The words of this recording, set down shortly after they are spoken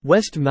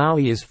West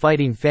Maui is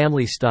fighting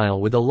family style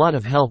with a lot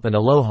of help and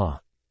aloha.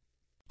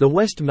 The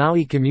West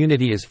Maui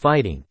community is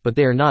fighting, but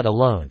they are not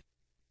alone.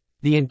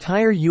 The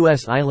entire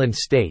U.S. island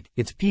state,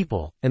 its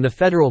people, and the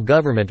federal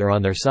government are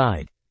on their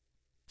side.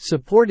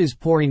 Support is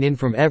pouring in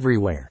from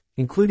everywhere,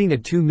 including a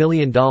 $2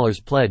 million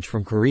pledge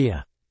from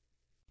Korea.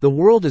 The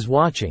world is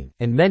watching,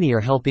 and many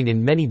are helping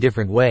in many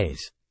different ways.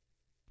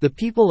 The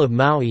people of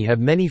Maui have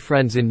many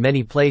friends in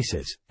many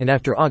places, and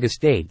after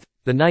August 8,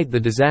 the night the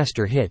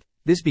disaster hit,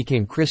 this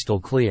became crystal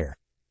clear.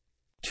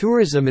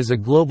 Tourism is a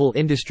global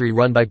industry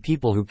run by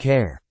people who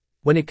care.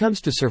 When it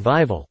comes to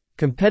survival,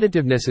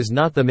 competitiveness is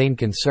not the main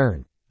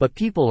concern, but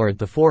people are at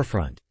the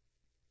forefront.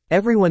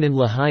 Everyone in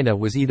Lahaina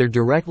was either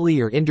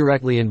directly or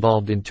indirectly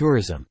involved in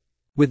tourism.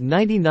 With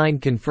 99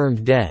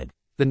 confirmed dead,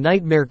 the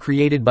nightmare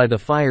created by the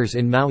fires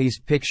in Maui's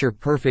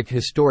picture-perfect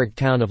historic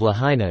town of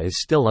Lahaina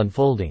is still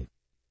unfolding.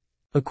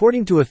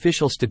 According to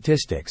official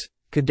statistics,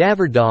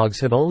 cadaver dogs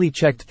have only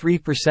checked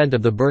 3%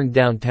 of the burned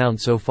down town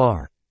so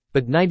far,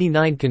 but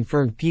 99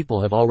 confirmed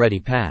people have already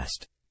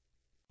passed.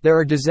 There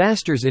are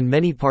disasters in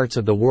many parts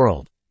of the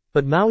world,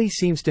 but Maui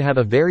seems to have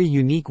a very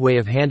unique way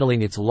of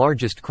handling its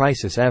largest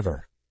crisis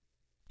ever.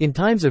 In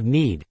times of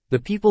need, the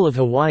people of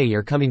Hawaii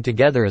are coming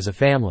together as a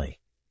family.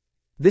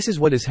 This is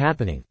what is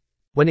happening.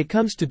 When it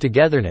comes to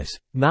togetherness,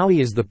 Maui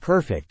is the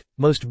perfect,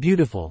 most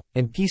beautiful,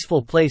 and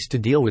peaceful place to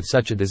deal with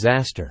such a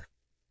disaster.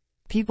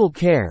 People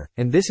care,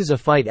 and this is a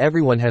fight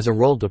everyone has a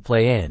role to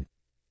play in.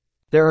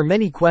 There are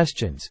many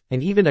questions,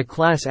 and even a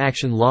class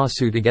action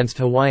lawsuit against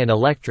Hawaiian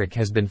Electric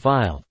has been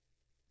filed.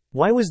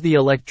 Why was the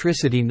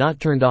electricity not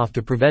turned off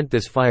to prevent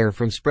this fire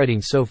from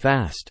spreading so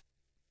fast?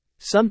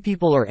 Some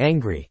people are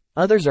angry,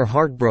 others are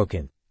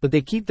heartbroken, but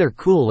they keep their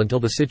cool until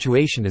the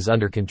situation is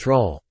under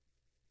control.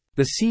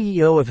 The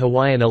CEO of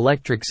Hawaiian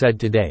Electric said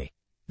today,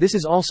 "This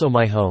is also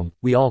my home,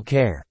 we all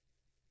care.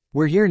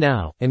 We're here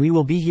now, and we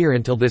will be here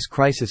until this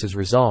crisis is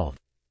resolved."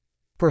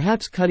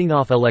 Perhaps cutting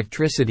off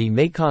electricity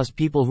may cause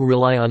people who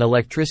rely on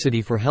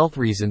electricity for health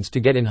reasons to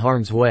get in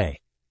harm's way.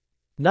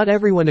 Not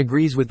everyone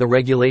agrees with the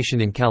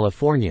regulation in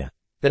California,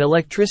 that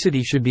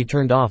electricity should be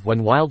turned off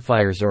when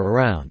wildfires are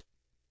around.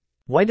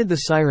 Why did the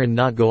siren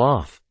not go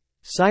off?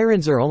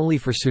 "Sirens are only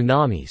for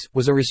tsunamis,"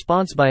 was a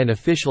response by an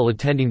official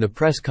attending the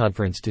press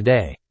conference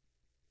today.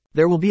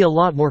 There will be a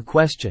lot more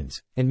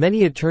questions, and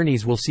many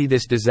attorneys will see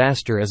this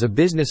disaster as a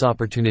business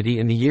opportunity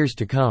in the years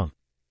to come.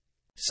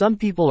 Some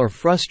people are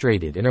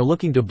frustrated and are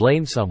looking to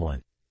blame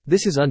someone.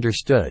 This is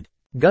understood.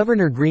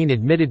 Governor Green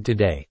admitted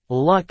today, a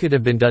lot could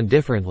have been done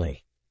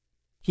differently.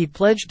 He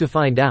pledged to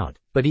find out,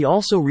 but he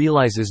also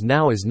realizes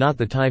now is not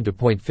the time to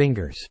point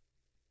fingers.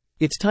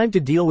 It's time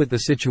to deal with the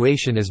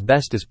situation as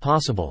best as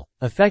possible,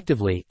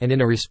 effectively, and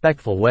in a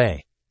respectful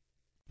way.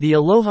 The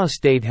Aloha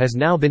state has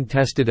now been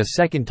tested a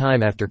second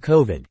time after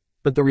COVID,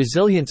 but the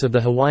resilience of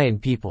the Hawaiian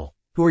people,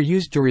 who are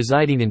used to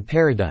residing in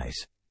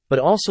paradise, but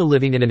also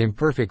living in an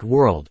imperfect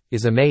world,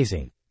 is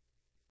amazing.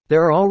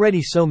 There are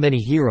already so many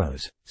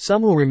heroes,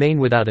 some will remain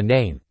without a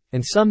name,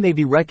 and some may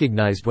be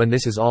recognized when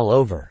this is all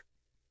over.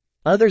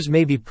 Others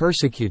may be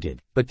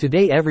persecuted, but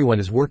today everyone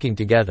is working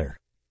together.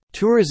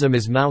 Tourism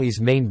is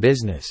Maui's main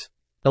business.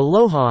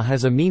 Aloha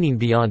has a meaning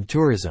beyond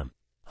tourism.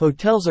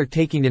 Hotels are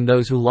taking in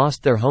those who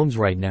lost their homes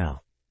right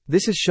now.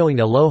 This is showing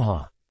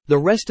aloha. The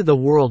rest of the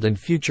world and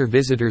future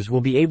visitors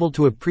will be able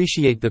to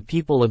appreciate the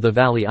people of the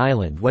Valley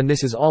Island when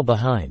this is all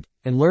behind,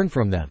 and learn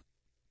from them.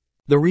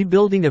 The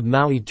rebuilding of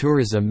Maui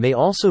tourism may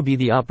also be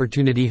the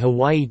opportunity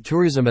Hawaii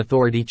Tourism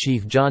Authority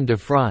Chief John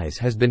DeFries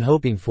has been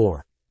hoping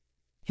for.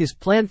 His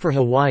plan for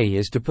Hawaii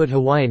is to put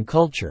Hawaiian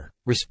culture,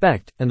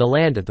 respect, and the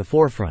land at the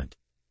forefront.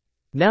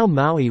 Now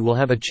Maui will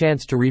have a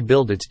chance to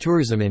rebuild its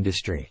tourism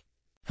industry.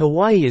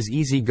 Hawaii is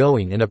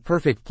easygoing and a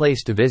perfect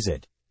place to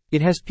visit.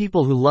 It has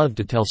people who love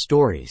to tell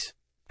stories.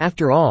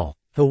 After all,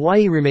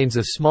 Hawaii remains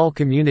a small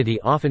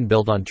community often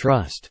built on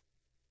trust.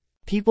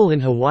 People in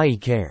Hawaii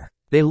care.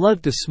 They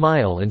love to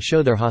smile and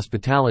show their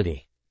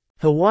hospitality.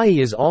 Hawaii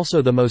is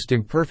also the most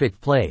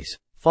imperfect place,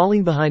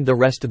 falling behind the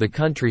rest of the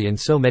country in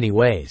so many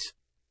ways.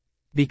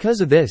 Because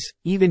of this,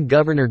 even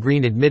Governor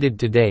Green admitted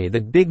today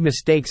that big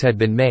mistakes had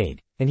been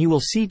made, and he will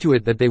see to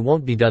it that they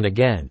won't be done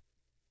again.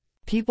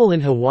 People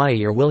in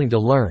Hawaii are willing to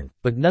learn,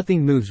 but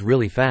nothing moves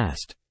really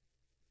fast.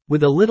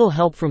 With a little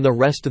help from the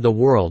rest of the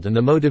world and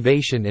the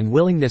motivation and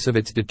willingness of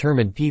its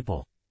determined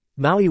people,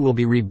 Maui will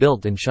be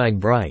rebuilt and shine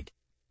bright.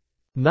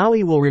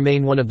 Maui will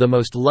remain one of the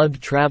most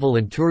loved travel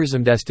and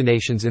tourism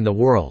destinations in the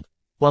world,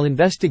 while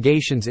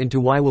investigations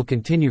into why will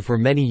continue for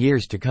many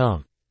years to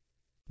come.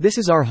 "This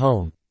is our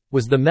home,"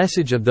 was the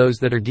message of those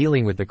that are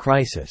dealing with the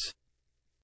crisis.